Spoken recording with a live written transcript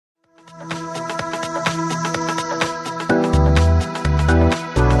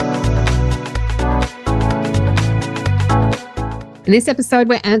In this episode,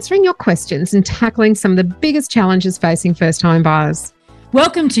 we're answering your questions and tackling some of the biggest challenges facing first home buyers.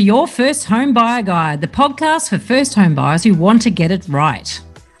 Welcome to Your First Home Buyer Guide, the podcast for first home buyers who want to get it right.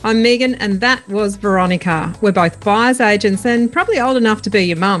 I'm Megan and that was Veronica. We're both buyers agents and probably old enough to be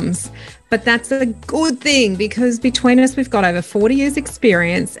your mums. But that's a good thing because between us, we've got over 40 years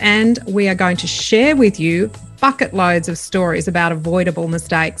experience and we are going to share with you bucket loads of stories about avoidable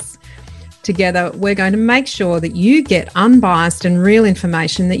mistakes. Together, we're going to make sure that you get unbiased and real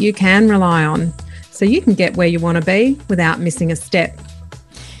information that you can rely on so you can get where you want to be without missing a step.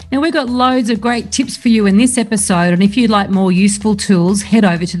 Now, we've got loads of great tips for you in this episode, and if you'd like more useful tools, head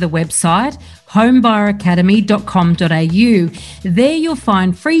over to the website homebuyeracademy.com.au. There you'll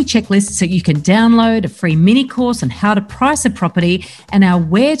find free checklists that you can download, a free mini course on how to price a property, and our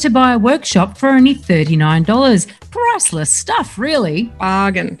Where to Buy workshop for only $39. Priceless stuff, really.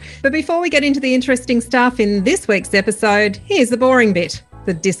 Bargain. But before we get into the interesting stuff in this week's episode, here's the boring bit,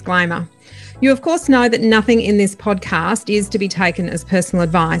 the disclaimer. You, of course, know that nothing in this podcast is to be taken as personal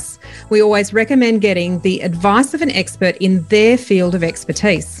advice. We always recommend getting the advice of an expert in their field of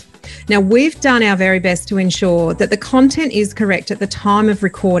expertise. Now, we've done our very best to ensure that the content is correct at the time of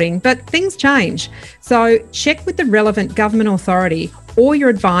recording, but things change. So check with the relevant government authority or your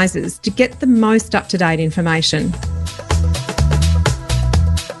advisors to get the most up-to-date information.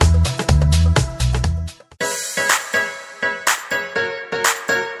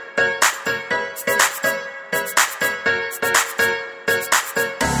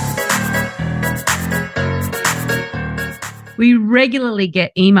 We regularly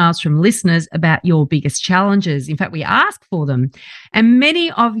get emails from listeners about your biggest challenges. In fact, we ask for them. And many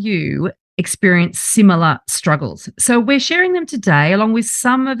of you experience similar struggles. So we're sharing them today along with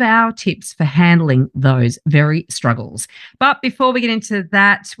some of our tips for handling those very struggles. But before we get into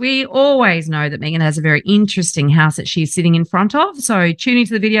that, we always know that Megan has a very interesting house that she's sitting in front of. So tune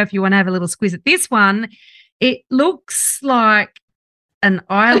into the video if you want to have a little squiz at this one. It looks like an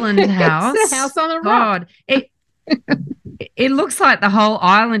island house. It's a house on a rock. It looks like the whole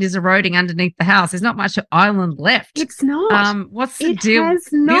island is eroding underneath the house. There's not much island left. It's not. What's the deal? It has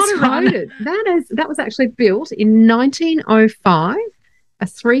not eroded. That was actually built in 1905, a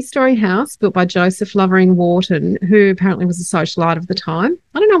 3-story house built by Joseph Lovering Wharton, who apparently was a socialite of the time.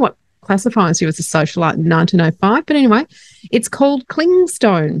 I don't know what classifies you as a socialite in 1905, but anyway, it's called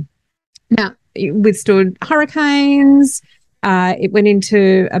Clingstone. Now, it withstood hurricanes. It went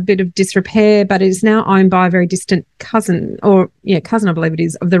into a bit of disrepair, but it is now owned by a very distant cousin, I believe it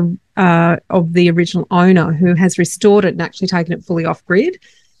is, of the original owner, who has restored it and actually taken it fully off grid,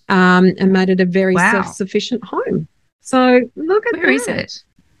 and made it a very self-sufficient home. So look at that. Where is it?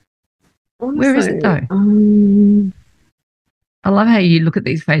 Honestly, where is it though? I love how you look at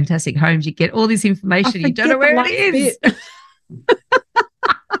these fantastic homes. You get all this information. You don't know where it is. The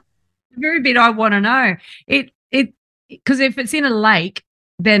very bit I want to know. Because if it's in a lake,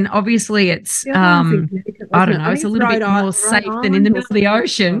 then obviously it's, I don't know, it's a little bit more safe than in the middle of the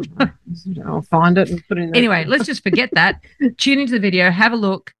ocean. I'll find it and put it in there. Anyway, let's just forget that. Tune into the video, have a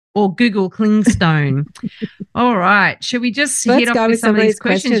look, or Google Clingstone. All right. Should we just hit off with some of these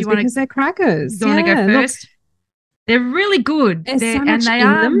questions? Because they're crackers. You want to go first? They're really good. They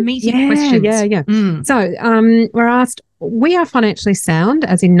are meaty questions. Yeah. So we're asked, we are financially sound,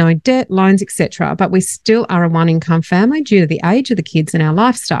 as in no debt, loans, etc., but we still are a one-income family due to the age of the kids and our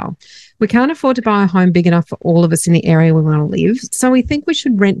lifestyle. We can't afford to buy a home big enough for all of us in the area we want to live, so we think we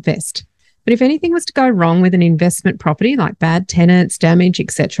should rent-vest. But if anything was to go wrong with an investment property, like bad tenants, damage,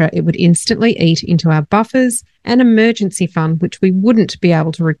 etc., it would instantly eat into our buffers and emergency fund, which we wouldn't be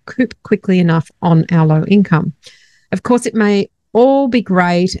able to recoup quickly enough on our low income. Of course, it may all be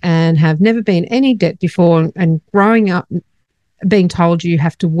great and have never been any debt before, and growing up being told you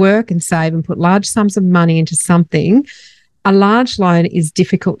have to work and save and put large sums of money into something, a large loan is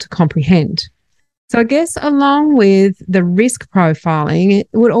difficult to comprehend. So I guess along with the risk profiling, it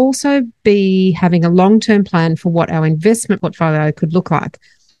would also be having a long-term plan for what our investment portfolio could look like.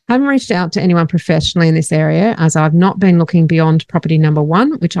 I haven't reached out to anyone professionally in this area, as I've not been looking beyond property number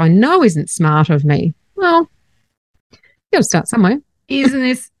 1, which I know isn't smart of me. Well, you got to start somewhere. Isn't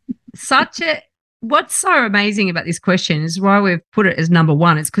this what's so amazing about this question is why we've put it as number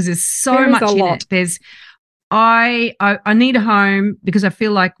 1. It's because there's so much in it. There's, I need a home because I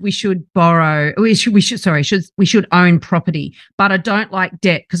feel like we should own property, but I don't like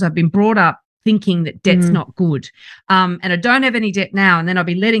debt because I've been brought up thinking that debt's not good. And I don't have any debt now, and then I'll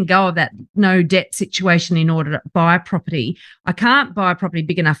be letting go of that no debt situation in order to buy a property. I can't buy a property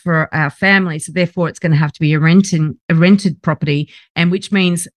big enough for our family, so therefore it's going to have to be a rented property, and which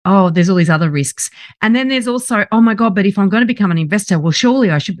means, there's all these other risks. And then there's also, oh my God, but if I'm going to become an investor, well,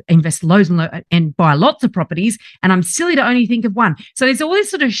 surely I should invest loads and buy lots of properties, and I'm silly to only think of one. So there's all these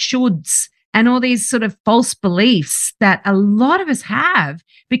sort of shoulds and all these sort of false beliefs that a lot of us have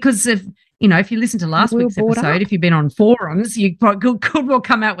because of, if you listen to last week's episode, if you've been on forums, you could well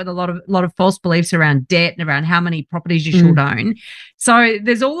come out with a lot of false beliefs around debt and around how many properties you should own. So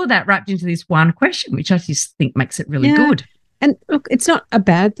there's all of that wrapped into this one question, which I just think makes it really good. And look, it's not a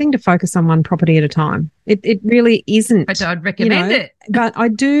bad thing to focus on one property at a time. It really isn't. But I'd recommend it. But I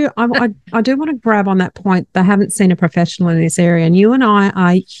do want to grab on that point. They haven't seen a professional in this area, and you and I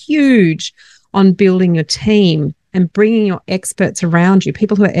are huge on building your team and bringing your experts around you,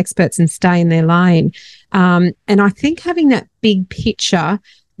 people who are experts and stay in their lane. And I think having that big picture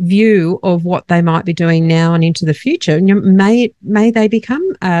view of what they might be doing now and into the future, may they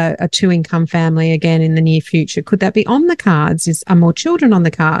become a two-income family again in the near future? Could that be on the cards? Are more children on the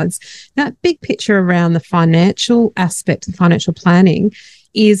cards? That big picture around the financial aspect, the financial planning,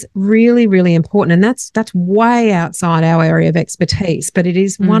 is really, really important. And that's way outside our area of expertise, but it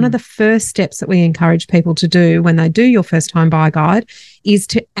is one of the first steps that we encourage people to do when they do your first home buyer guide, is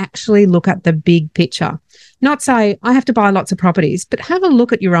to actually look at the big picture. Not say, I have to buy lots of properties, but have a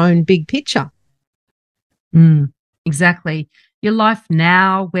look at your own big picture. Exactly. Your life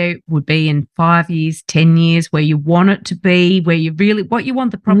now, where it would be in 5 years, 10 years, where you want it to be, where you really, what you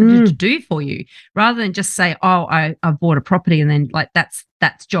want the property to do for you, rather than just say, I've bought a property and then like that's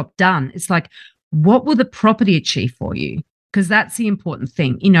job done. It's like, what will the property achieve for you? Because that's the important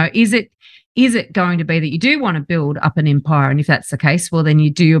thing. Is it going to be that you do want to build up an empire? And if that's the case, well, then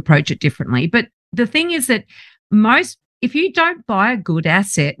you do approach it differently. But the thing is that if you don't buy a good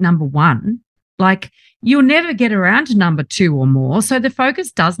asset, number one, like you'll never get around to number two or more. So the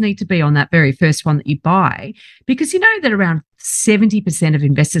focus does need to be on that very first one that you buy, because you know that around 70% of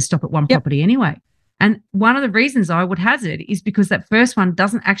investors stop at one property anyway. And one of the reasons I would hazard is because that first one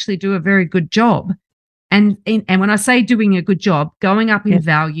doesn't actually do a very good job. And when I say doing a good job, going up in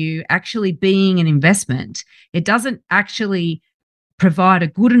value, actually being an investment, it doesn't actually provide a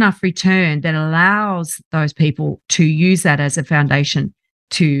good enough return that allows those people to use that as a foundation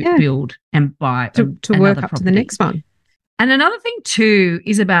to build and buy to work up property. To the next one. And another thing too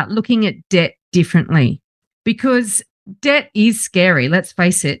is about looking at debt differently, because debt is scary. Let's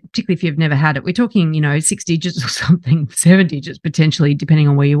face it, particularly if you've never had it. We're talking, 6 digits or something, 7 digits potentially, depending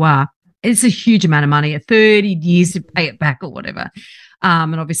on where you are. It's a huge amount of money, 30 years to pay it back or whatever.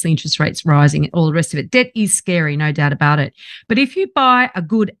 And obviously interest rates rising, all the rest of it. Debt is scary, no doubt about it. But if you buy a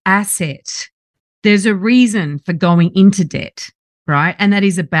good asset, there's a reason for going into debt, right? And that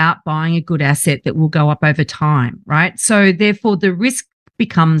is about buying a good asset that will go up over time, right? So therefore the risk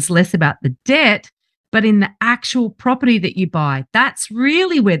becomes less about the debt, but in the actual property that you buy. That's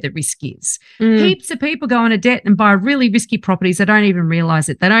really where the risk is. Heaps of people go into debt and buy really risky properties. They don't even realize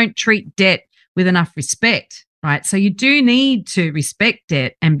it. They don't treat debt with enough respect, right? So you do need to respect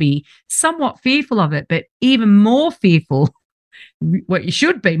debt and be somewhat fearful of it, but even more fearful, what you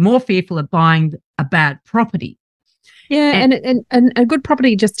should be, more fearful of buying a bad property. Yeah, and a good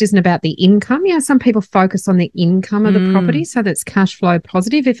property just isn't about the income. Some people focus on the income of the property so that it's cash flow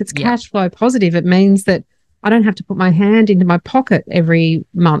positive. If it's cash flow positive, it means that I don't have to put my hand into my pocket every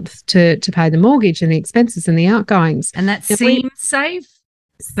month to pay the mortgage and the expenses and the outgoings. And that seems safe,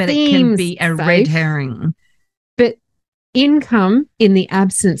 but it can be a red herring. But income in the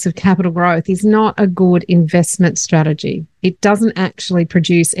absence of capital growth is not a good investment strategy. It doesn't actually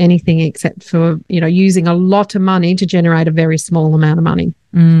produce anything except for, using a lot of money to generate a very small amount of money.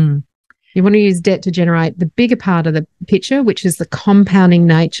 You want to use debt to generate the bigger part of the picture, which is the compounding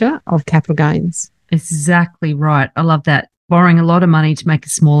nature of capital gains. Exactly right. I love that. Borrowing a lot of money to make a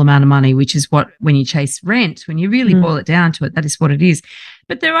small amount of money, which is what, when you chase rent, when you really boil it down to it, that is what it is.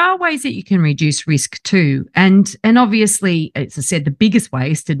 But there are ways that you can reduce risk too. And obviously, as I said, the biggest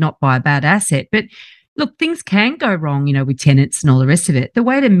way is to not buy a bad asset. But look, things can go wrong, with tenants and all the rest of it. The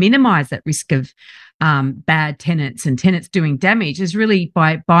way to minimize that risk of bad tenants and tenants doing damage is really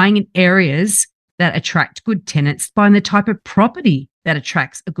by buying in areas that attract good tenants, buying the type of property that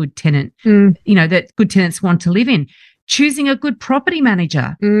attracts a good tenant, that good tenants want to live in. Choosing a good property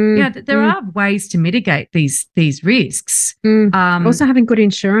manager. There are ways to mitigate these risks. Also having good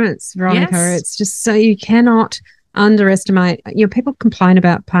insurance, Veronica. Yes. It's just so you cannot underestimate. People complain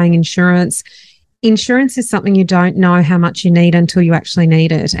about paying insurance. Insurance is something you don't know how much you need until you actually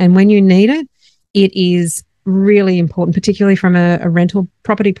need it. And when you need it, it is really important, particularly from a rental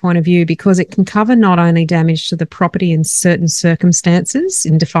property point of view, because it can cover not only damage to the property in certain circumstances,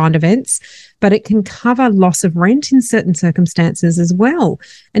 in defined events, but it can cover loss of rent in certain circumstances as well.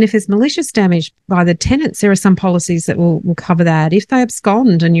 And if there's malicious damage by the tenants, there are some policies that will cover that. If they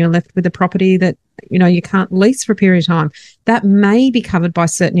abscond and you're left with a property that you can't lease for a period of time, that may be covered by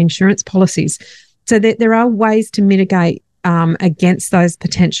certain insurance policies. So there are ways to mitigate against those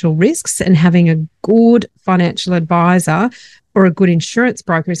potential risks, and having a good financial advisor or a good insurance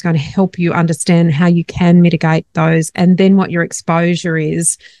broker is going to help you understand how you can mitigate those, and then what your exposure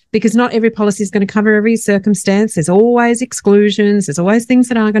is, because not every policy is going to cover every circumstance. There's always exclusions. There's always things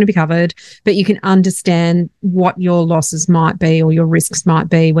that aren't going to be covered, but you can understand what your losses might be or your risks might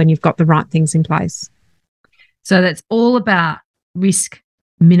be when you've got the right things in place. So that's all about risk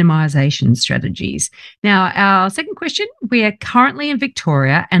minimisation strategies. Now, our second question, we are currently in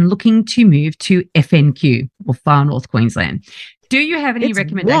Victoria and looking to move to FNQ, or Far North Queensland. Do you have any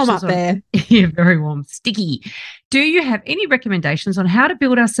recommendations? Warm up there. Yeah, very warm, sticky. Do you have any recommendations on how to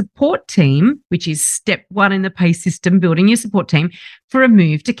build our support team, which is step one in the PACE system, building your support team for a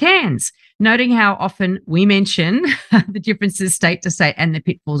move to Cairns? Noting how often we mention the differences state to state and the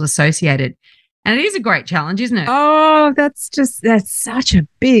pitfalls associated. And it is a great challenge, isn't it? Oh, that's such a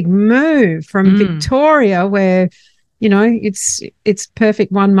big move from Victoria, where, it's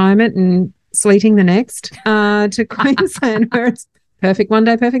perfect one moment and sleeting the next, to Queensland, where it's perfect one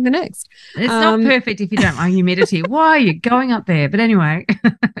day, perfect the next. It's not perfect if you don't like humidity. Why are you going up there? But anyway.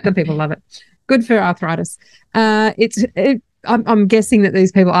 The people love it. Good for arthritis. I'm guessing that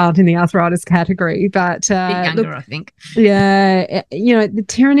these people aren't in the arthritis category, but a bit younger, I think. Yeah, the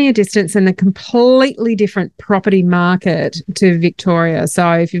tyranny of distance and the completely different property market to Victoria.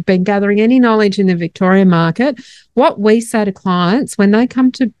 So if you've been gathering any knowledge in the Victoria market, what we say to clients when they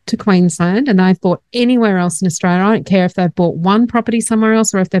come to Queensland and they've bought anywhere else in Australia, I don't care if they've bought one property somewhere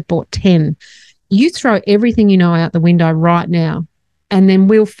else or if they've bought 10, you throw everything you know out the window right now. And then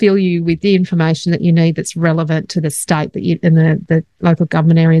we'll fill you with the information that you need that's relevant to the state that you in the local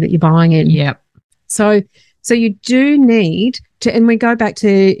government area that you're buying in. Yep. So you do need to, and we go back to,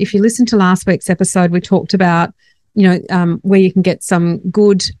 if you listen to last week's episode, we talked about, where you can get some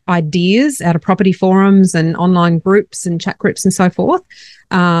good ideas out of property forums and online groups and chat groups and so forth.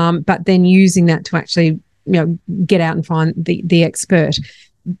 But then using that to actually, get out and find the expert.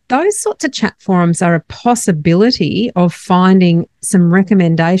 Those sorts of chat forums are a possibility of finding some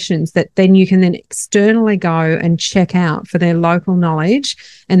recommendations that then you can then externally go and check out for their local knowledge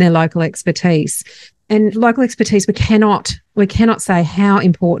and their local expertise. And local expertise, we cannot say how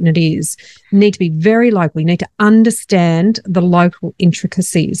important it is. You need to be very local. You need to understand the local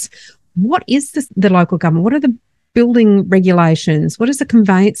intricacies. What is the local government? What are the building regulations? What is the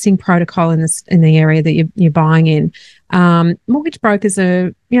conveyancing protocol in the area that you're buying in? Mortgage brokers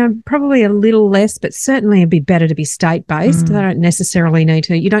are, probably a little less, but certainly it'd be better to be state-based. They don't necessarily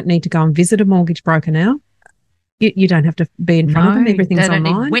you don't need to go and visit a mortgage broker now. You don't have to be in front of them. Everything's online.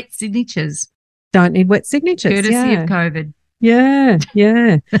 Don't need wet signatures. Don't need wet signatures. Courtesy of COVID. Yeah.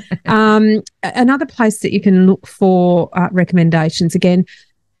 Another place that you can look for recommendations, again,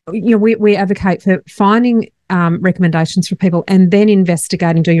 we advocate for finding recommendations for people and then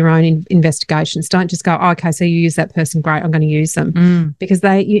investigating, do your own investigations. Don't just go, okay, so you use that person, great, I'm going to use them. Because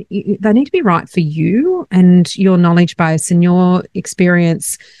they need to be right for you and your knowledge base and your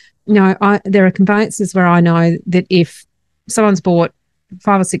experience. There are conveyances where I know that if someone's bought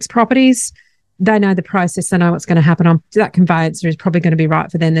 5 or 6 properties, they know the process, they know what's going to happen on that conveyancer is probably going to be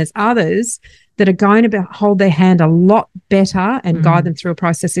right for them. There's others that are going to hold their hand a lot better and guide them through a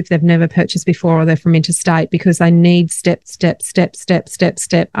process if they've never purchased before or they're from interstate, because they need step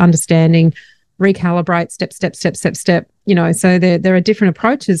understanding, recalibrate, step. So there are different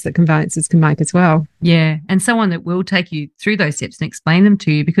approaches that conveyancers can make as well. Yeah, and someone that will take you through those steps and explain them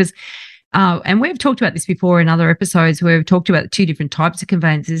to you, because and we've talked about this before in other episodes where we've talked about the 2 different types of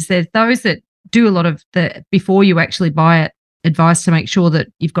conveyancers. There's those that do a lot of the before you actually buy it advice to make sure that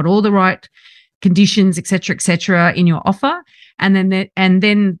you've got all the right conditions, et cetera, in your offer. And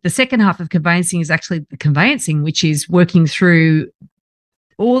then the second half of conveyancing is actually the conveyancing, which is working through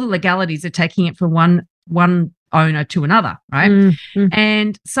all the legalities of taking it from one owner to another, right?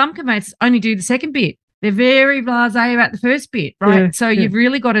 And some conveyancers only do the second bit. They're very blasé about the first bit, right? You've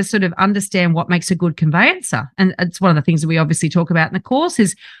really got to sort of understand what makes a good conveyancer. And it's one of the things that we obviously talk about in the course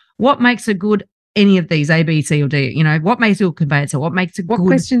is what makes a good any of these A, B, C, or D. What makes a good conveyancer? What makes a good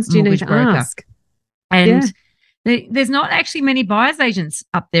questions do you need to broker? ask? And There's not actually many buyer's agents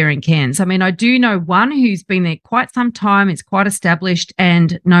up there in Cairns. I mean, I do know one who's been there quite some time, is quite established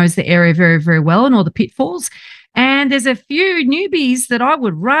and knows the area very, very well and all the pitfalls. And there's a few newbies that I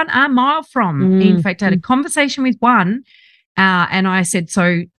would run a mile from. In fact, I had a conversation with one and I said,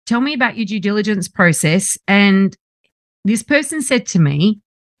 so tell me about your due diligence process. And this person said to me,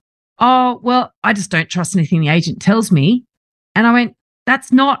 oh, well, I just don't trust anything the agent tells me. And I went,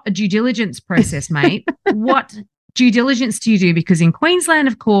 that's not a due diligence process, mate. What due diligence do you do? Because in Queensland,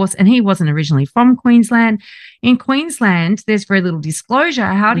 of course, and he wasn't originally from Queensland, in Queensland, there's very little disclosure.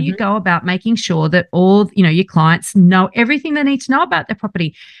 How do you go about making sure that all, your clients know everything they need to know about their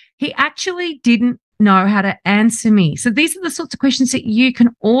property? He actually didn't know how to answer me. So these are the sorts of questions that you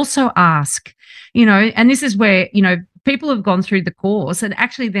can also ask, and this is where, people have gone through the course and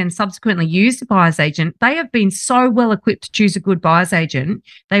actually then subsequently used a buyer's agent. They have been so well equipped to choose a good buyer's agent.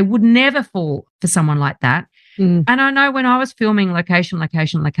 They would never fall for someone like that. And I know when I was filming location,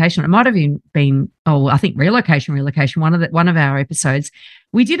 it might have been I think relocation, one of our episodes,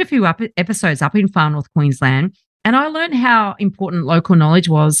 we did a few episodes up in far north Queensland, and I learned how important local knowledge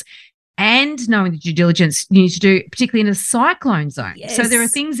was and knowing the due diligence you need to do, particularly in a cyclone zone. Yes. So there are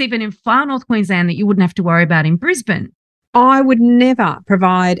things even in far north Queensland that you wouldn't have to worry about in Brisbane. I would never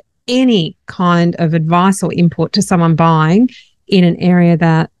provide any kind of advice or input to someone buying in an area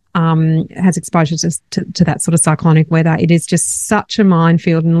that has exposure to that sort of cyclonic weather. It is just such a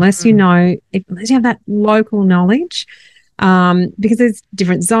minefield unless unless you have that local knowledge. Because there's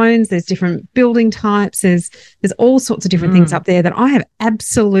different zones, there's different building types, there's all sorts of different things up there that I have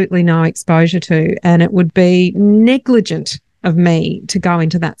absolutely no exposure to, and it would be negligent of me to go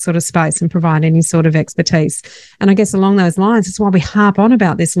into that sort of space and provide any sort of expertise. And I guess along those lines, it's why we harp on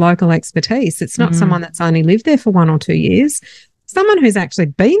about this local expertise. It's not someone that's only lived there for 1 or 2 years. Someone who's actually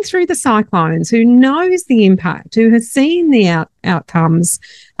been through the cyclones, who knows the impact, who has seen the outcomes,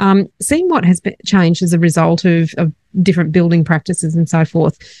 seen what has changed as a result of different building practices and so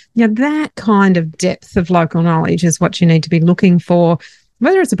forth. That kind of depth of local knowledge is what you need to be looking for,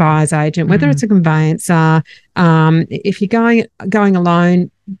 whether it's a buyer's agent, whether it's a conveyancer. If you're going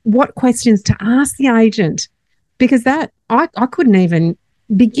alone, what questions to ask the agent, because that I couldn't even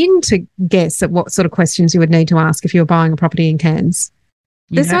begin to guess at what sort of questions you would need to ask if you're buying a property in Cairns.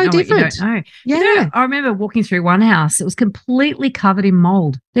 They're so different. You don't know. Yeah. I remember walking through one house. It was completely covered in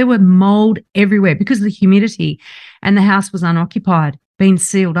mold. There were mold everywhere because of the humidity, and the house was unoccupied, being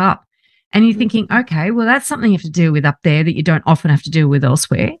sealed up. And you're thinking, okay, well, that's something you have to deal with up there that you don't often have to deal with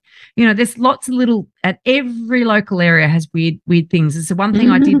elsewhere. There's lots of at every local area has weird things. It's the one thing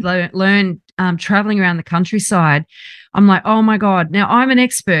I did learn traveling around the countryside. I'm like, oh my God, now I'm an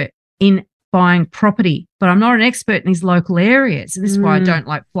expert in buying property, but I'm not an expert in these local areas. And this is why I don't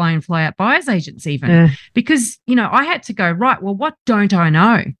like fly in, fly out buyer's agents even, because, I had to go, right, well, what don't I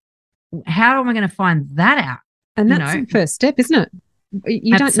know? How am I going to find that out? And that's the first step, isn't it?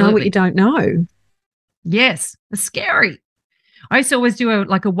 You don't know what you don't know. Yes, it's scary. I used to always do a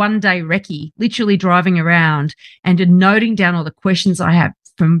 1-day recce, literally driving around and noting down all the questions I have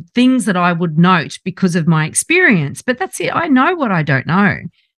from things that I would note because of my experience. But that's it. I know what I don't know.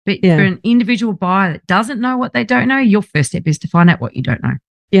 But for an individual buyer that doesn't know what they don't know, your first step is to find out what you don't know.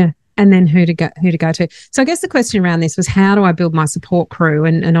 Yeah. And then who to go to. So I guess the question around this was, how do I build my support crew?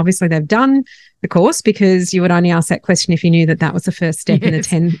 And obviously they've done the course, because you would only ask that question if you knew that was the first step in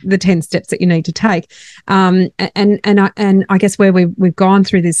the 10 steps that you need to take. And I guess where we've gone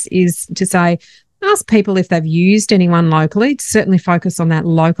through this is to say, ask people if they've used anyone locally, to certainly focus on that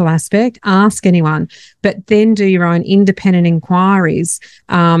local aspect. Ask anyone, but then do your own independent inquiries,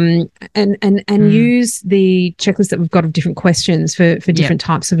 and use the checklist that we've got of different questions for different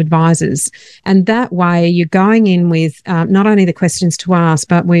types of advisors. And that way you're going in with not only the questions to ask,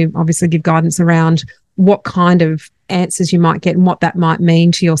 but we obviously give guidance around what kind of answers you might get and what that might mean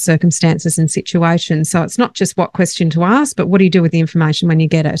to your circumstances and situations. So it's not just what question to ask, but what do you do with the information when you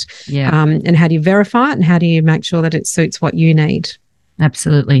get it? Yeah. And how do you verify it, and how do you make sure that it suits what you need?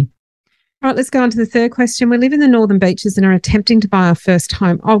 Absolutely. All right, let's go on to the third question. We live in the Northern Beaches and are attempting to buy our first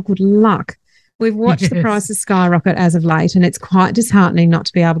home. Oh, good luck. We've watched the prices skyrocket as of late, and it's quite disheartening not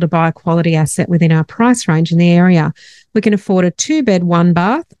to be able to buy a quality asset within our price range in the area. We can afford a 2-bed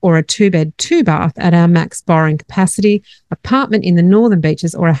 1-bath or a 2-bed 2-bath at our max borrowing capacity, apartment in the Northern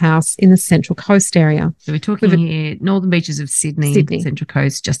Beaches, or a house in the Central Coast area. So we're talking here Northern Beaches of Sydney, Central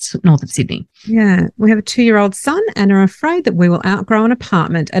Coast, just north of Sydney. Yeah. We have a 2-year-old son and are afraid that we will outgrow an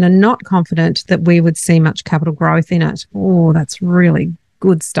apartment and are not confident that we would see much capital growth in it. Oh, that's really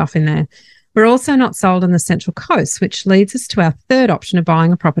good stuff in there. We're also not sold on the Central Coast, which leads us to our third option of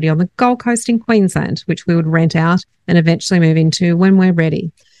buying a property on the Gold Coast in Queensland, which we would rent out and eventually move into when we're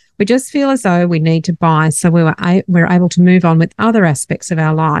ready. We just feel as though we need to buy so we're able to move on with other aspects of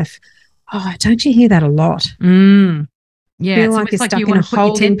our life. Oh, don't you hear that a lot? Yeah, Feel it's like almost you're like stuck you in want a to put your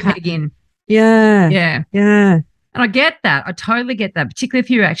holding tent peg in. Yeah. And I get that. I totally get that, particularly if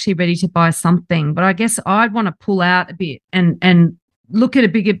you're actually ready to buy something. But I guess I'd want to pull out a bit and look at a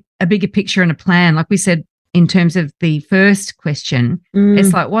bigger picture and a plan. Like we said, in terms of the first question,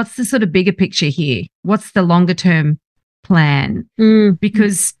 it's like, what's the sort of bigger picture here? What's the longer term plan?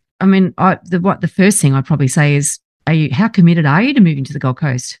 Because I mean, the first thing I'd probably say is, how committed are you to moving to the Gold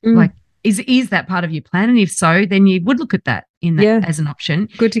Coast? Like, is that part of your plan? And if so, then you would look at that as an option.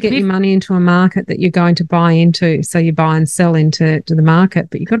 Good to get your money into a market that you're going to buy into. So you buy and sell into the market,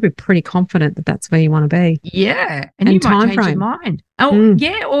 but you've got to be pretty confident that that's where you want to be. Yeah. And you might change your mind. Oh,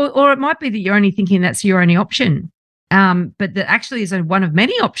 yeah. Or it might be that you're only thinking that's your only option. But that actually is one of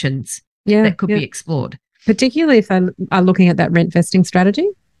many options that could be explored. Particularly if they are looking at that rent vesting strategy.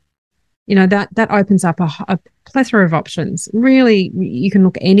 You know, that opens up a plethora of options. Really, you can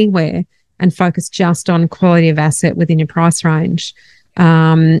look anywhere and focus just on quality of asset within your price range.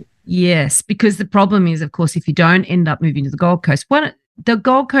 Yes, because the problem is, of course, if you don't end up moving to the Gold Coast, the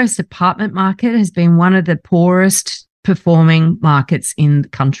Gold Coast apartment market has been one of the poorest performing markets in the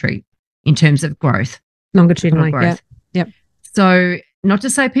country in terms of growth. Longitudinally, growth. Yep. So not to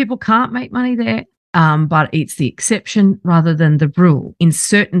say people can't make money there, but it's the exception rather than the rule in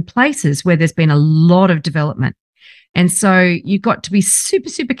certain places where there's been a lot of development. And so you've got to be super,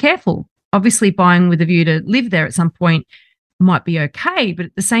 super careful. Obviously, buying with a view to live there at some point might be okay. But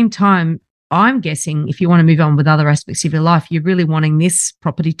at the same time, I'm guessing if you want to move on with other aspects of your life, you're really wanting this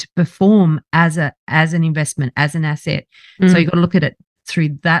property to perform as an investment, as an asset. So you've got to look at it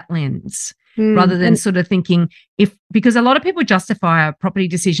through that lens. Rather than sort of thinking because a lot of people justify a property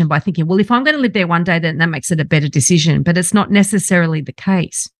decision by thinking, well, if I'm going to live there one day, then that makes it a better decision. But it's not necessarily the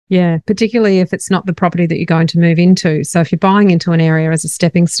case. Yeah, particularly if it's not the property that you're going to move into. So if you're buying into an area as a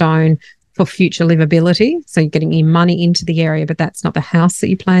stepping stone for future livability, so you're getting your money into the area, but that's not the house that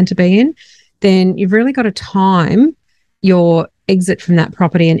you plan to be in, then you've really got to time your exit from that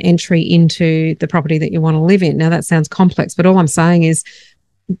property and entry into the property that you want to live in. Now, that sounds complex, but all I'm saying is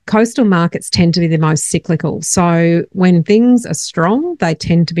coastal markets tend to be the most cyclical. So when things are strong, they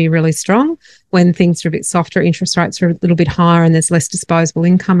tend to be really strong. When things are a bit softer, interest rates are a little bit higher and there's less disposable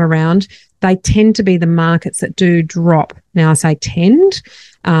income around, they tend to be the markets that do drop. Now, I say tend.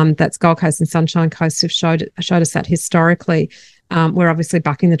 That's Gold Coast and Sunshine Coast have showed us that historically. We're obviously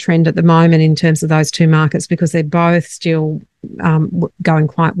bucking the trend at the moment in terms of those two markets because they're both still going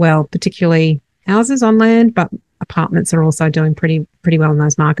quite well, particularly houses on land, but apartments are also doing pretty well in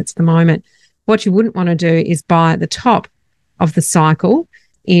those markets at the moment. What you wouldn't want to do is buy at the top of the cycle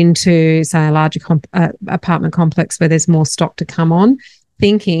into, say, a larger apartment complex where there's more stock to come on,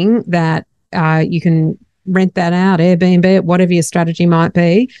 thinking that you can rent that out, Airbnb, whatever your strategy might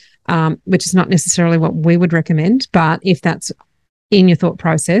be, which is not necessarily what we would recommend. But if that's in your thought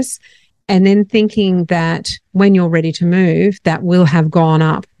process, and then thinking that when you're ready to move, that will have gone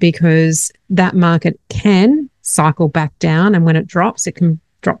up because that market can cycle back down. And when it drops, it can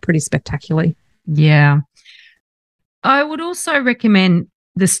drop pretty spectacularly. Yeah. I would also recommend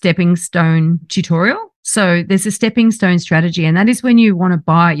the stepping stone tutorial. So there's a stepping stone strategy, and that is when you want to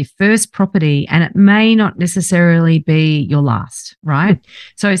buy your first property and it may not necessarily be your last, right?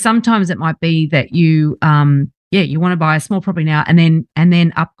 So sometimes it might be that you want to buy a small property now and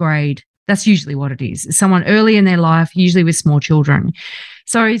then upgrade. That's usually what it is. Someone early in their life, usually with small children.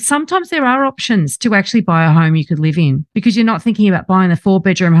 So sometimes there are options to actually buy a home you could live in because you're not thinking about buying a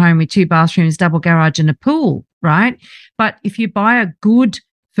 4-bedroom home with 2 bathrooms, double garage and a pool, right? But if you buy a good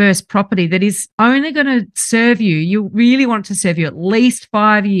first property that is only going to serve you, you really want it to serve you at least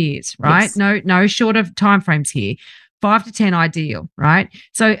 5 years, right? Yes. No short of timeframes here. 5 to 10 ideal, right?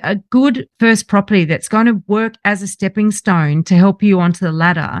 So a good first property that's going to work as a stepping stone to help you onto the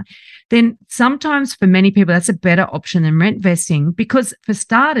ladder, then sometimes for many people that's a better option than rent vesting because for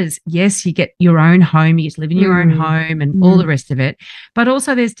starters, yes, you get your own home, you get to live in your own home and all the rest of it, but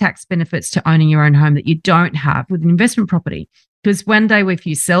also there's tax benefits to owning your own home that you don't have with an investment property because one day if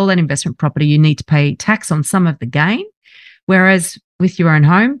you sell that investment property, you need to pay tax on some of the gain, whereas with your own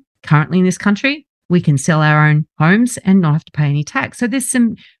home, currently in this country, we can sell our own homes and not have to pay any tax. So there's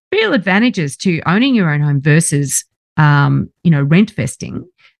some real advantages to owning your own home versus, rent vesting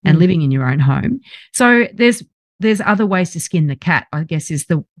and living in your own home. So there's other ways to skin the cat, I guess, is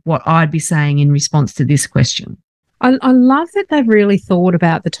what I'd be saying in response to this question. I love that they've really thought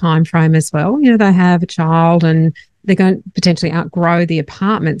about the time frame as well. They have a child and they're going to potentially outgrow the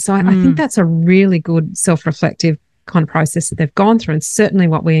apartment. So I think that's a really good self-reflective kind of process that they've gone through. And certainly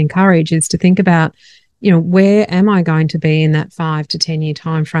what we encourage is to think about, where am I going to be in that 5 to 10 year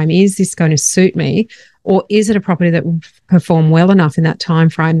time frame? Is this going to suit me? Or is it a property that will perform well enough in that time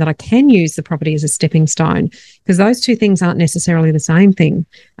frame that I can use the property as a stepping stone? Because those two things aren't necessarily the same thing.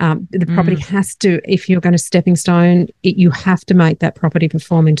 The property has to, if you're going to stepping stone, you have to make that property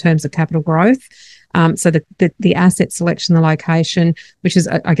perform in terms of capital growth. So the asset selection, the location, which is,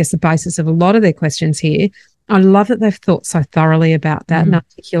 I guess, the basis of a lot of their questions here. I love that they've thought so thoroughly about that and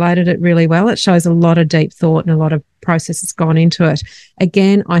articulated it really well. It shows a lot of deep thought and a lot of process has gone into it.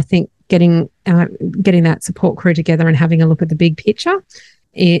 Again, I think getting that support crew together and having a look at the big picture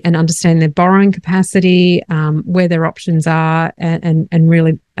and understanding their borrowing capacity, where their options are, and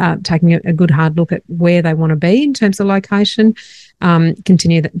really taking a good hard look at where they want to be in terms of location,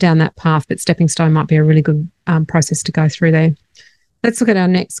 continue down that path. But stepping stone might be a really good process to go through there. Let's look at our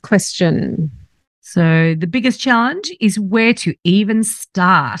next question. So the biggest challenge is where to even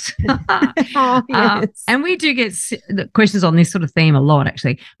start. Oh, yes. And we do get questions on this sort of theme a lot,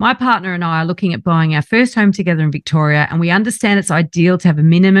 actually. My partner and I are looking at buying our first home together in Victoria, and we understand it's ideal to have a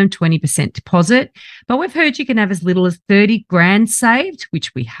minimum 20% deposit, but we've heard you can have as little as 30 grand saved,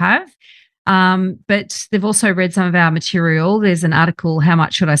 which we have. But they've also read some of our material. There's an article, How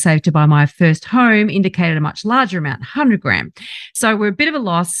Much Should I Save to Buy My First Home, indicated a much larger amount, 100 grand. So we're a bit of a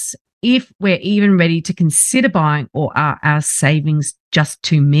loss if we're even ready to consider buying, or are our savings just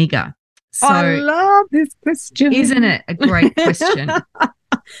too meager? So I love this question. Isn't it a great question?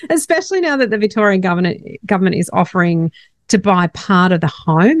 Especially now that the Victorian government is offering to buy part of the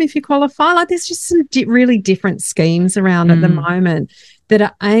home if you qualify. Like, there's just some really different schemes around at the moment that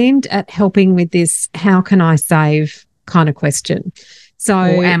are aimed at helping with this how can I save kind of question. So,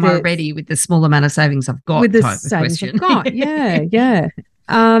 or am I ready with the small amount of savings I've got with the type of savings question. I've got. Yeah.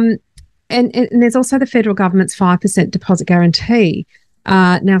 And there's also the federal government's 5% deposit guarantee.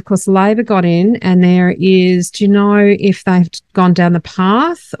 Now, of course, Labor got in, and there is, do you know if they've gone down the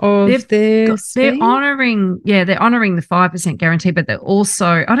path of they're honouring the 5% guarantee, but they're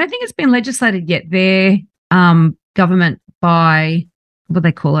also, I don't think it's been legislated yet, their government by, what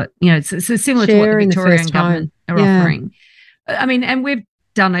they call it, it's similar to what the Victorian government are offering. I mean, and we've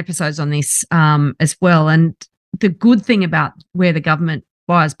done episodes on this as well, and the good thing about where the government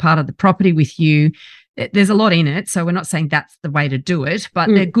buys part of the property with you, there's a lot in it, so we're not saying that's the way to do it, but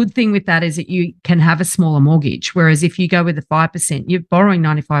the good thing with that is that you can have a smaller mortgage, whereas if you go with the 5%, you're borrowing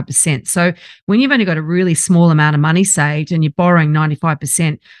 95%. So when you've only got a really small amount of money saved and you're borrowing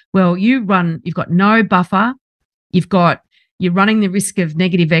 95%, well, you've got no buffer, you're running the risk of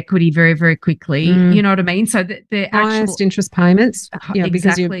negative equity very, very quickly. You know what I mean? So the highest interest payments, exactly.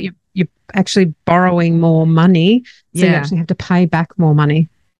 Because you're actually borrowing more money, so you actually have to pay back more money.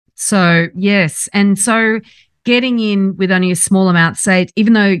 So, yes. And so getting in with only a small amount saved,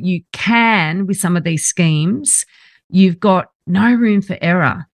 even though you can with some of these schemes, you've got no room for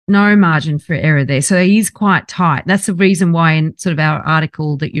error, no margin for error there. So it is quite tight. That's the reason why in sort of our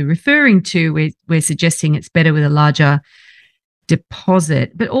article that you're referring to, we're suggesting it's better with a larger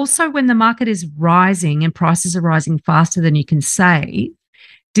deposit. But also when the market is rising and prices are rising faster than you can save,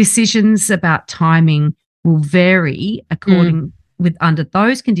 decisions about timing will vary according with under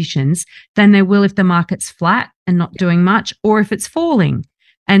those conditions than they will if the market's flat and not doing much, or if it's falling.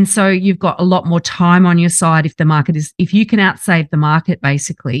 And so you've got a lot more time on your side if you can outsave the market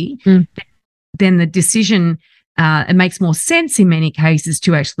basically, then the decision, it makes more sense in many cases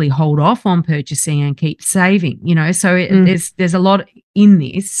to actually hold off on purchasing and keep saving, so there's a lot in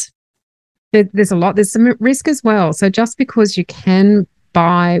this. There's a lot. There's some risk as well. So just because you can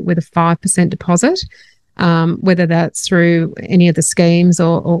buy with a 5% deposit, whether that's through any of the schemes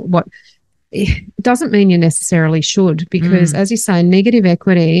or what, it doesn't mean you necessarily should, because as you say, negative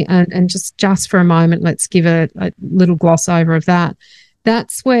equity, and just for a moment, let's give a little gloss over of that.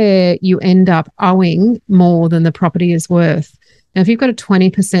 That's where you end up owing more than the property is worth. Now, if you've got a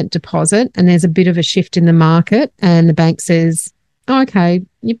 20% deposit and there's a bit of a shift in the market and the bank says, okay,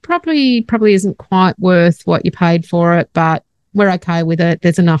 you probably isn't quite worth what you paid for it, but we're okay with it.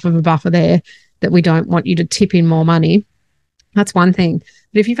 There's enough of a buffer there that we don't want you to tip in more money. That's one thing.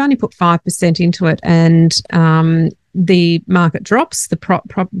 But if you've only put 5% into it and the market drops,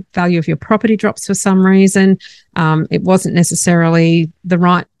 the value of your property drops for some reason, it wasn't necessarily the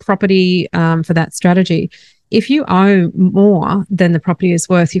right property for that strategy. If you owe more than the property is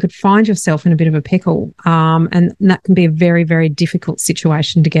worth, you could find yourself in a bit of a pickle, and that can be a very, very difficult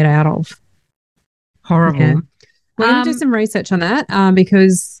situation to get out of. Horrible. Yeah. We're going to do some research on that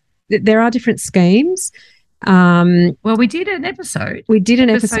because there are different schemes. Well, we did an episode.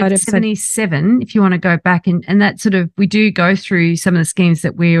 Episode 77, if you want to go back and that sort of, we do go through some of the schemes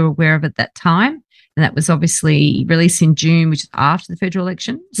that we were aware of at that time. And that was obviously released in June, which is after the federal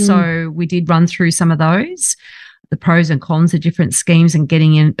election. So we did run through some of those, the pros and cons of different schemes and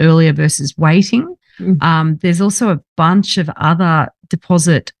getting in earlier versus waiting. There's also a bunch of other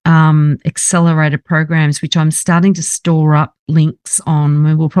deposit accelerator programs, which I'm starting to store up links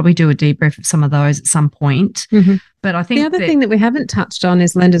on. We'll probably do a debrief of some of those at some point. But I think the other thing that we haven't touched on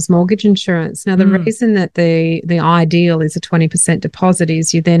is lenders' mortgage insurance. Now, the reason that the ideal is a 20% deposit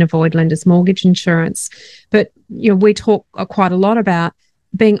is you then avoid lenders' mortgage insurance. But we talk quite a lot about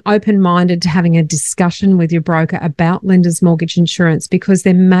being open-minded to having a discussion with your broker about lenders' mortgage insurance, because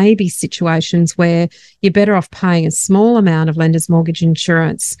there may be situations where you're better off paying a small amount of lenders' mortgage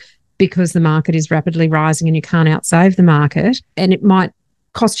insurance because the market is rapidly rising and you can't outsave the market, and it might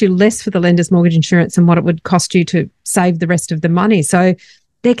cost you less for the lenders' mortgage insurance than what it would cost you to save the rest of the money. So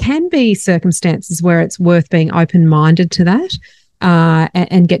there can be circumstances where it's worth being open-minded to that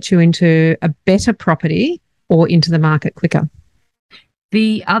and get you into a better property or into the market quicker.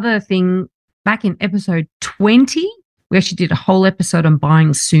 The other thing, back in episode 20, we actually did a whole episode on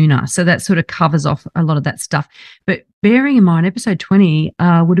buying sooner. So that sort of covers off a lot of that stuff. But bearing in mind, episode 20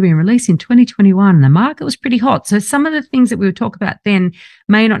 would have been released in 2021. The market was pretty hot. So some of the things that we would talk about then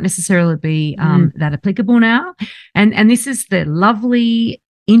may not necessarily be that applicable now. And this is the lovely,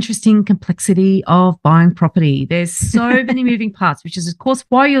 interesting complexity of buying property. There's so many moving parts, which is, of course,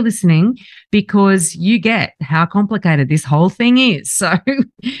 why you're listening, because you get how complicated this whole thing is. So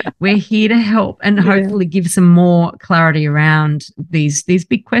we're here to help and hopefully give some more clarity around these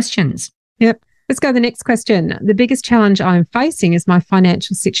big questions. Yep. Let's go to the next question. The biggest challenge I'm facing is my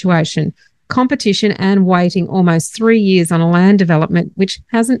financial situation. Competition and waiting almost 3 years on a land development which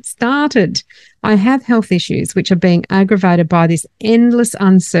hasn't started. I have health issues which are being aggravated by this endless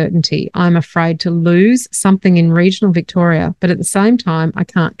uncertainty. I'm afraid to lose something in regional Victoria, but at the same time, I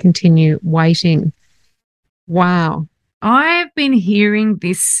can't continue waiting. Wow. I've been hearing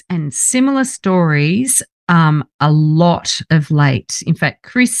this and similar stories a lot of late. In fact,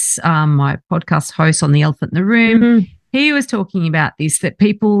 Chris, my podcast host on The Elephant in the Room, he was talking about this, that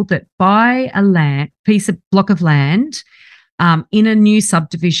people that buy a block of land in a new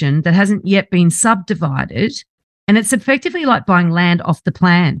subdivision that hasn't yet been subdivided, and it's effectively like buying land off the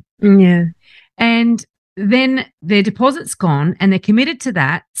plan. Yeah. And then their deposit's gone and they're committed to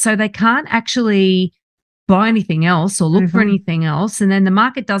that, so they can't actually buy anything else or look for anything else. And then the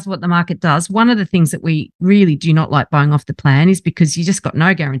market does what the market does. One of the things that we really do not like buying off the plan is because you just got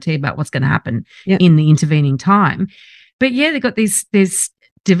no guarantee about what's going to happen in the intervening time. But yeah, they've got these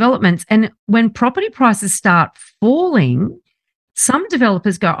developments. And when property prices start falling, some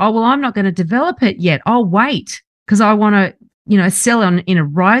developers go, oh, well, I'm not going to develop it yet. I'll wait because I want to, sell in a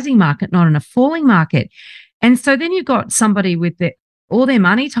rising market, not in a falling market. And so then you've got somebody with all their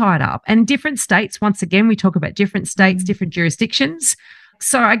money tied up, and different states. Once again, we talk about different states, different jurisdictions.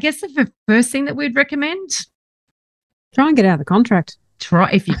 So I guess the first thing that we'd recommend, try and get out of the contract.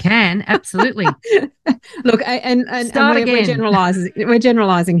 Try if you can, absolutely. Look, and we're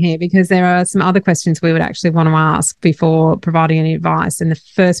generalizing here because there are some other questions we would actually want to ask before providing any advice. In the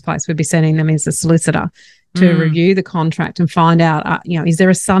first place, we'd be sending them as a solicitor to review the contract and find out, is there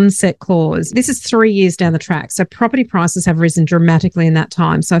a sunset clause? This is 3 years down the track. So property prices have risen dramatically in that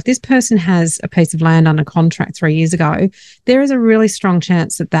time. So if this person has a piece of land under contract 3 years ago, there is a really strong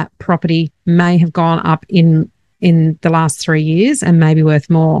chance that that property may have gone up in the last 3 years and may be worth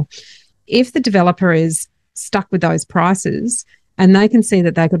more. If the developer is stuck with those prices and they can see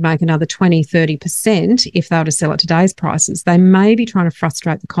that they could make another 20, 30% if they were to sell at today's prices, they may be trying to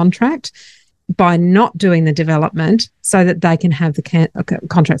frustrate the contract by not doing the development so that they can have the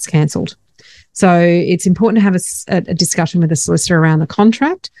contracts cancelled. So it's important to have a discussion with the solicitor around the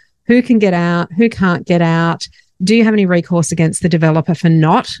contract. Who can get out? Who can't get out? Do you have any recourse against the developer for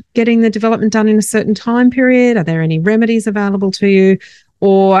not getting the development done in a certain time period? Are there any remedies available to you?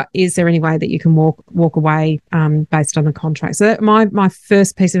 Or is there any way that you can walk away based on the contract? So my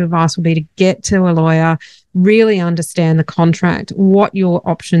first piece of advice would be to get to a lawyer, really understand the contract, what your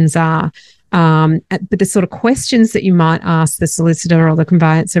options are. But the sort of questions that you might ask the solicitor or the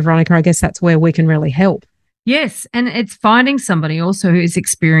conveyancer, Veronica, I guess that's where we can really help. Yes, and it's finding somebody also who's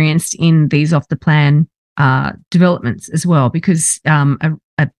experienced in these off-the-plan developments as well, because a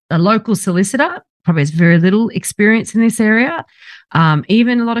local solicitor probably has very little experience in this area.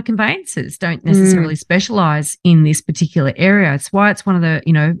 Even a lot of conveyancers don't necessarily specialize in this particular area. It's why it's one of the,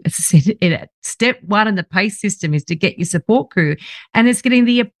 as I said, step one in the PACE system is to get your support crew, and it's getting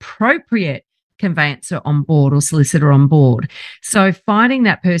the appropriate conveyancer on board or solicitor on board. So finding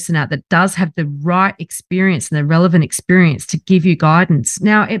that person out that does have the right experience and the relevant experience to give you guidance.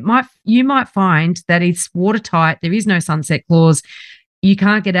 Now, you might find that it's watertight. There is no sunset clause. You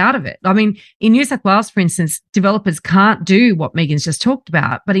can't get out of it. I mean, in New South Wales, for instance, developers can't do what Megan's just talked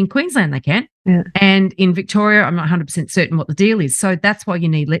about, but in Queensland they can. Yeah. And in Victoria, I'm not 100% certain what the deal is. So that's why you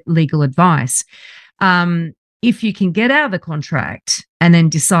need legal advice. If you can get out of the contract and then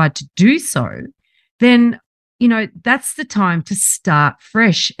decide to do so, then, that's the time to start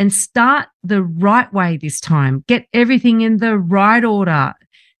fresh and start the right way this time. Get everything in the right order.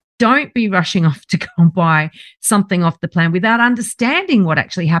 Don't be rushing off to go and buy something off the plan without understanding what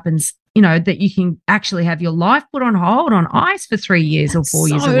actually happens, that you can actually have your life put on hold, on ice for 3 years or 4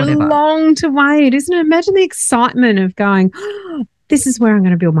 years or whatever. So long to wait, isn't it? Imagine the excitement of going, oh, this is where I'm going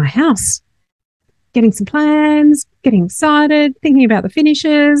to build my house. Getting some plans, getting excited, thinking about the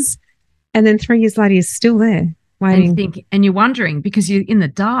finishes, and then 3 years later you're still there waiting. And you're wondering because you're in the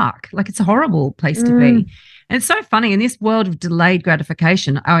dark. Like, it's a horrible place to be. And it's so funny in this world of delayed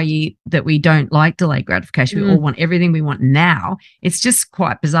gratification, i.e. that we don't like delayed gratification. We all want everything we want now. It's just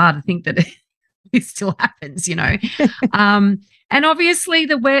quite bizarre to think that it still happens, And obviously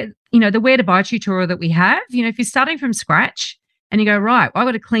the where to buy tutorial that we have, if you're starting from scratch and you go, right, well, I've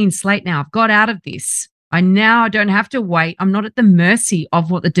got a clean slate now. I've got out of this. I don't have to wait. I'm not at the mercy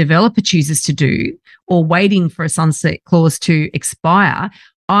of what the developer chooses to do or waiting for a sunset clause to expire.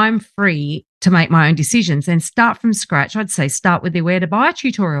 I'm free to make my own decisions and start from scratch. I'd say start with the where to buy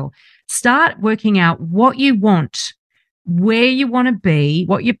tutorial. Start working out what you want, where you want to be,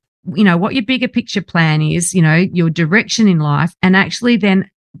 what your bigger picture plan is, your direction in life, and actually then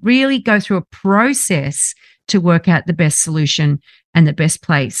really go through a process to work out the best solution and the best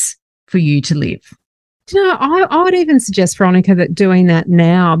place for you to live. I would even suggest, Veronica, that doing that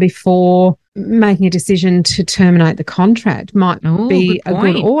now before making a decision to terminate the contract might be a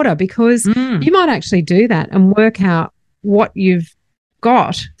good order, because you might actually do that and work out what you've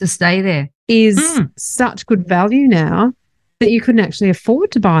got to stay there is such good value now that you couldn't actually afford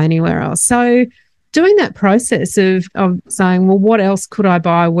to buy anywhere else. So doing that process of saying, well, what else could I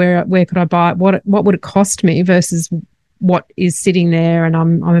buy? Where could I buy it? What would it cost me versus what is sitting there and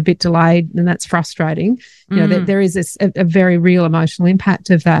I'm a bit delayed, and that's frustrating. There is a very real emotional impact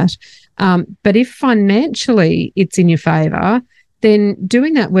of that. But if financially it's in your favour, then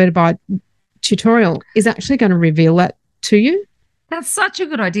doing that where to buy tutorial is actually going to reveal that to you. That's such a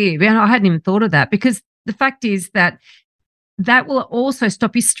good idea. I hadn't even thought of that, because the fact is that will also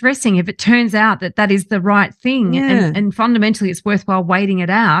stop you stressing if it turns out that is the right thing. Yeah. And fundamentally it's worthwhile waiting it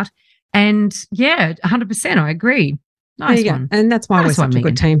out. And 100%, I agree. Nice one. And that's why we're such a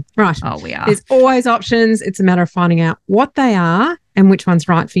good team. Right. Oh, we are. There's always options. It's a matter of finding out what they are and which one's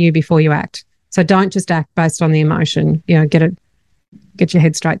right for you before you act. So don't just act based on the emotion. Get your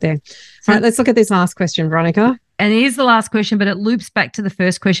head straight there. All right, let's look at this last question, Veronica. And it is the last question, but it loops back to the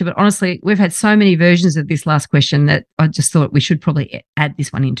first question. But honestly, we've had so many versions of this last question that I just thought we should probably add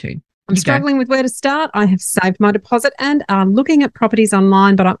this one into. I'm struggling with where to start. I have saved my deposit and are looking at properties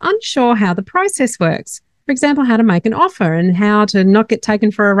online, but I'm unsure how the process works. For example, how to make an offer and how to not get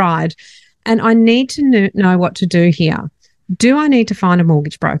taken for a ride. And I need to know what to do here. Do I need to find a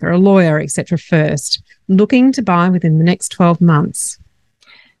mortgage broker, a lawyer, etc. first? Looking to buy within the next 12 months.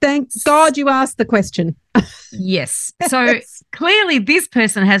 Thank God you asked the question. Yes. So clearly this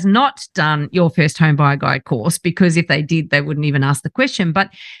person has not done your first home buyer guide course, because if they did, they wouldn't even ask the question.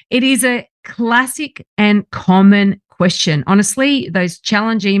 But it is a classic and common question. Honestly, those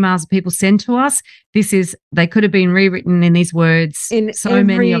challenge emails that people send to us, they could have been rewritten in these words.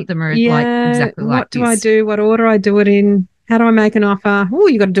 Many of them are exactly like this. What do I do? What order I do it in? How do I make an offer? Oh,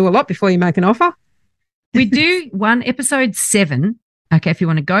 you got to do a lot before you make an offer. We do episode 7. Okay, if you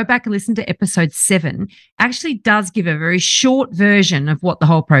want to go back and listen to episode 7, actually does give a very short version of what the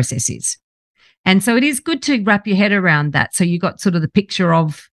whole process is. And so it is good to wrap your head around that. So you got sort of the picture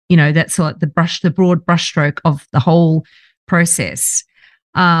of, that's like the broad brushstroke of the whole process.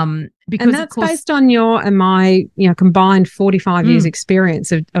 Because and that's based on your and my, combined 45 years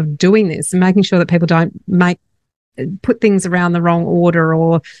experience of doing this and making sure that people don't put ththings around the wrong order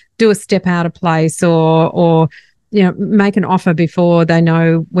or do a step out of place or make an offer before they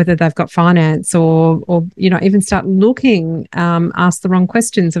know whether they've got finance or even start looking, ask the wrong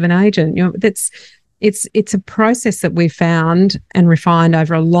questions of an agent. It's a process that we found and refined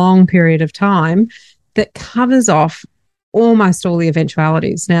over a long period of time that covers off almost all the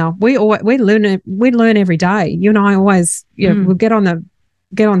eventualities. Now we learn every day. You and I always, we'll get on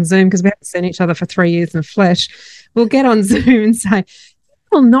Zoom because we haven't seen each other for 3 years in the flesh. We'll get on Zoom and say,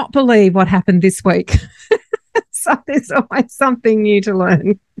 "You'll not believe what happened this week." So there's always something new to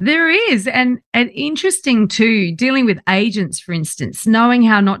learn. There is, and interesting too, dealing with agents, for instance, knowing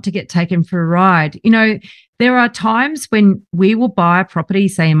how not to get taken for a ride. There are times when we will buy a property,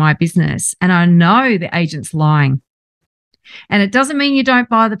 say in my business, and I know the agent's lying. And it doesn't mean you don't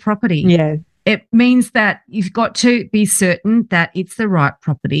buy the property. Yeah. It means that you've got to be certain that it's the right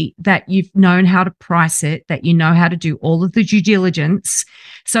property, that you've known how to price it, that you know how to do all of the due diligence,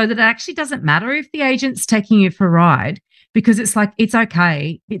 so that it actually doesn't matter if the agent's taking you for a ride, because it's like, it's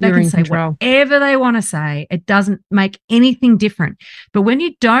okay. They can say whatever they want to say. It doesn't make anything different. But when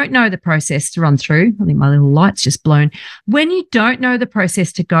you don't know the process to run through, I think my little light's just blown. When you don't know the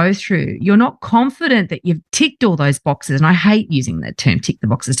process to go through, you're not confident that you've ticked all those boxes. And I hate using the term tick the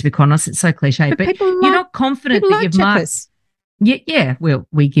boxes, to be quite honest. It's so cliche. But you're not confident that you've marked. Yeah. Well,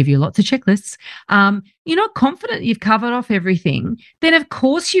 we give you lots of checklists. You're not confident you've covered off everything. Then, of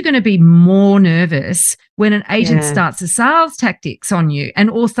course, you're going to be more nervous when an agent starts the sales tactics on you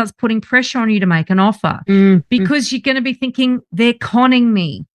or starts putting pressure on you to make an offer, because you're going to be thinking they're conning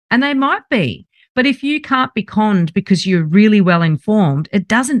me, and they might be. But if you can't be conned because you're really well informed, it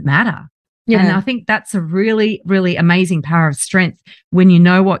doesn't matter. Yeah. And I think that's a really, really amazing power of strength when you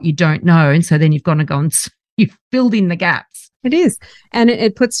know what you don't know, and so then you've gone and gone, you've filled in the gaps. It is. And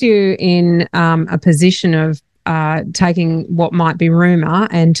it puts you in a position of taking what might be rumor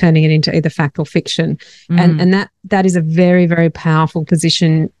and turning it into either fact or fiction. And that is a very, very powerful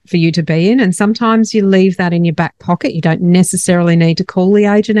position for you to be in. And sometimes you leave that in your back pocket. You don't necessarily need to call the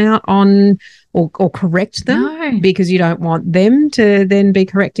agent out on or correct them, because you don't want them to then be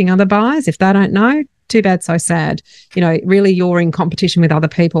correcting other buyers if they don't know. Too bad, so sad. Really you're in competition with other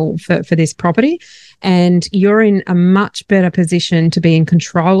people for this property, and you're in a much better position to be in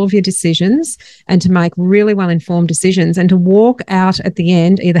control of your decisions and to make really well-informed decisions, and to walk out at the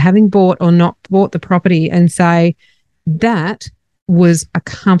end, either having bought or not bought the property, and say, that was a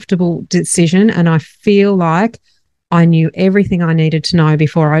comfortable decision, and I feel like I knew everything I needed to know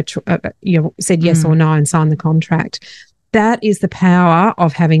before I said yes or no and signed the contract. That is the power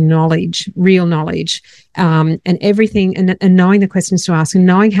of having knowledge, real knowledge, and everything, and knowing the questions to ask and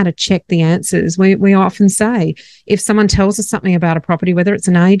knowing how to check the answers. We often say, if someone tells us something about a property, whether it's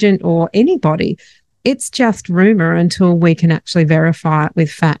an agent or anybody, it's just rumor until we can actually verify it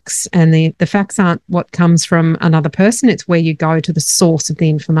with facts. And the facts aren't what comes from another person. It's where you go to the source of the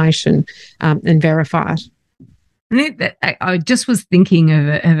information and verify it. I just was thinking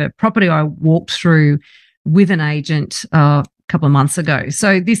of a property I walked through with an agent a couple of months ago.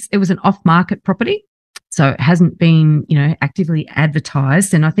 So it was an off-market property, so it hasn't been, actively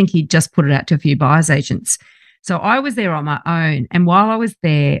advertised, and I think he just put it out to a few buyers agents. So I was there on my own, and while I was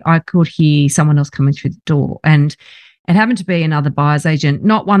there, I could hear someone else coming through the door, and it happened to be another buyer's agent,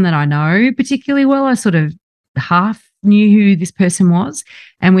 not one that I know particularly well. I sort of half knew who this person was,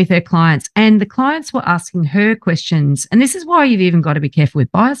 and with her clients, and the clients were asking her questions. And this is why you've even got to be careful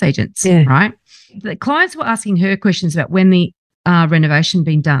with buyer's agents, right? The clients were asking her questions about when the renovation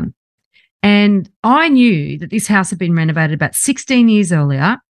been done. And I knew that this house had been renovated about 16 years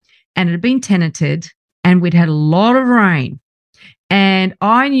earlier, and it had been tenanted, and we'd had a lot of rain. And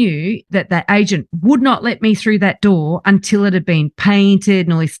I knew that that agent would not let me through that door until it had been painted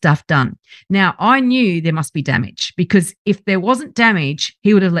and all this stuff done. Now, I knew there must be damage, because if there wasn't damage,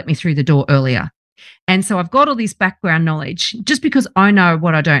 he would have let me through the door earlier. And so I've got all this background knowledge just because I know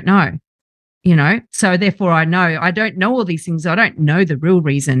what I don't know. So therefore I don't know all these things. I don't know the real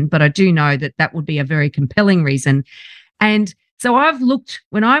reason, but I do know that would be a very compelling reason. And so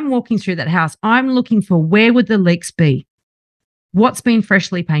when I'm walking through that house, I'm looking for, where would the leaks be? What's been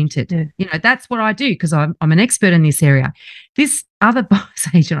freshly painted? Yeah. That's what I do, because I'm an expert in this area. This other buyer's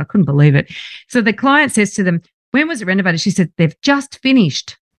agent, I couldn't believe it. So the client says to them, when was it renovated? She said, they've just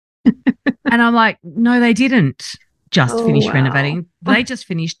finished. And I'm like, no, they didn't just finish renovating. They just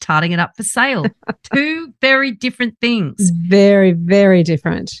finished tarting it up for sale. Two very different things. Very, very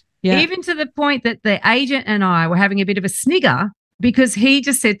different. Yeah. Even to the point that the agent and I were having a bit of a snigger, because he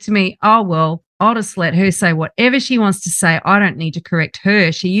just said to me, oh, well, I'll just let her say whatever she wants to say. I don't need to correct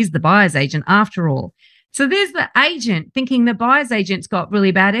her. She is the buyer's agent after all. So there's the agent thinking the buyer's agent's got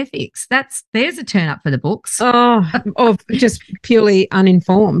really bad ethics. There's a turn up for the books. Or just purely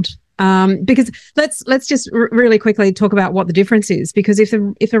uninformed. Because let's just really quickly talk about what the difference is. Because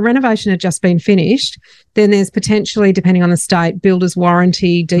if a renovation had just been finished, then there's potentially, depending on the state, builder's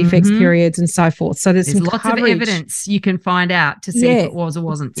warranty, defects periods, and so forth. So there's some lots coverage. of evidence you can find out to see if it was or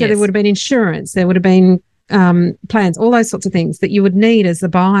wasn't. So there would have been insurance, there would have been plans, all those sorts of things that you would need as the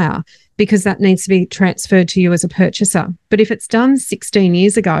buyer, because that needs to be transferred to you as a purchaser. But if it's done 16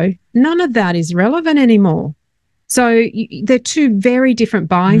 years ago, none of that is relevant anymore. So they're two very different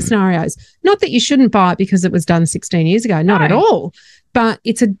buying scenarios. Not that you shouldn't buy it because it was done 16 years ago, not at all. But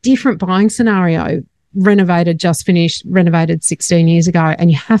it's a different buying scenario, renovated, just finished, renovated 16 years ago.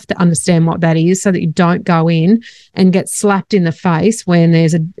 And you have to understand what that is so that you don't go in and get slapped in the face when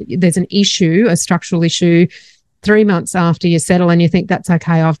there's an issue, a structural issue, 3 months after you settle and you think that's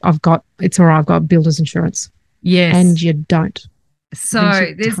okay, I've got builder's insurance. Yes. And you don't.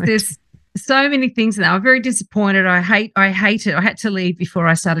 So there's so many things now. I'm very disappointed. I hate it. I had to leave before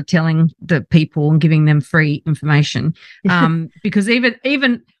I started telling the people and giving them free information. Because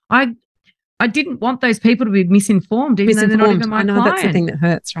even I didn't want those people to be misinformed, though they're not even my client. That's the thing that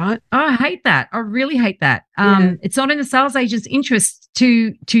hurts, right? I hate that. I really hate that. It's not in the sales agent's interest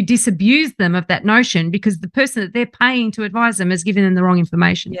to disabuse them of that notion, because the person that they're paying to advise them has given them the wrong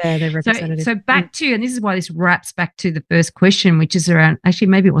information. Yeah, they're representative. So back to, and this is why this wraps back to the first question, which is around, actually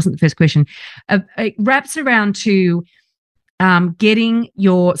maybe it wasn't the first question. It wraps around to getting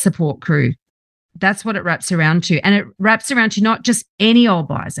your support crew. That's what it wraps around to. And it wraps around to not just any old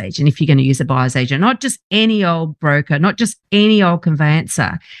buyer's agent, if you're going to use a buyer's agent, not just any old broker, not just any old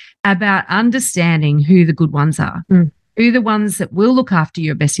conveyancer, about understanding who the good ones are, who are the ones that will look after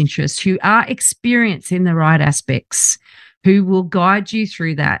your best interests, who are experienced in the right aspects, who will guide you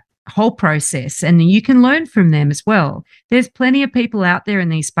through that whole process. And you can learn from them as well. There's plenty of people out there in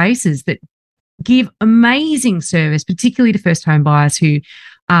these spaces that give amazing service, particularly to first home buyers who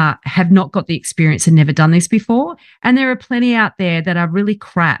have not got the experience and never done this before. And there are plenty out there that are really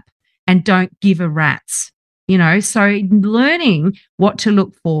crap and don't give a rat's, So learning what to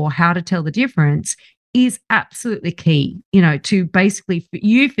look for, how to tell the difference is absolutely key, to basically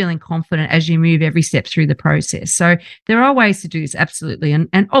you feeling confident as you move every step through the process. So there are ways to do this, absolutely.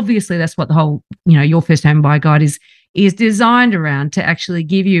 And obviously that's what the whole, your first home buyer guide is designed around, to actually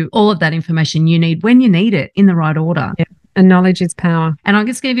give you all of that information you need when you need it in the right order. Yeah. And knowledge is power. And I'm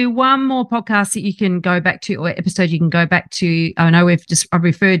just going to give you one more podcast that you can go back to, or episode you can go back to. I know I've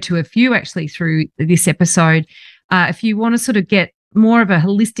referred to a few actually through this episode. If you want to sort of get more of a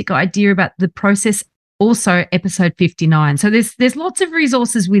holistic idea about the process, also episode 59. So there's lots of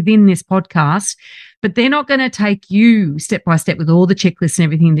resources within this podcast, but they're not going to take you step by step with all the checklists and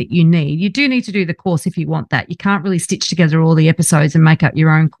everything that you need. You do need to do the course if you want that. You can't really stitch together all the episodes and make up your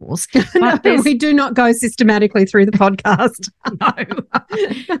own course. No, we do not go systematically through the podcast. No,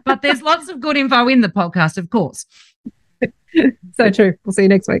 but there's lots of good info in the podcast, of course. So true. We'll see you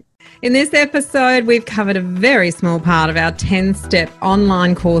next week. In this episode, we've covered a very small part of our 10-step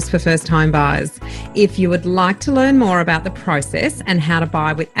online course for first home buyers. If you would like to learn more about the process and how to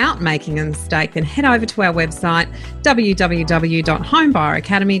buy without making a mistake, then head over to our website,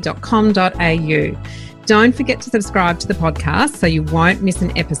 www.homebuyeracademy.com.au. Don't forget to subscribe to the podcast so you won't miss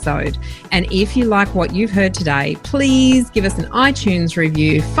an episode. And if you like what you've heard today, please give us an iTunes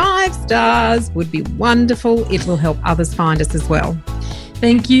review. 5 stars would be wonderful. It will help others find us as well.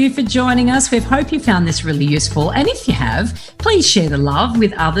 Thank you for joining us. We hope you found this really useful. And if you have, please share the love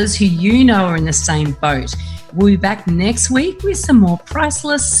with others who you know are in the same boat. We'll be back next week with some more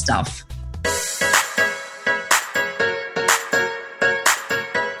priceless stuff.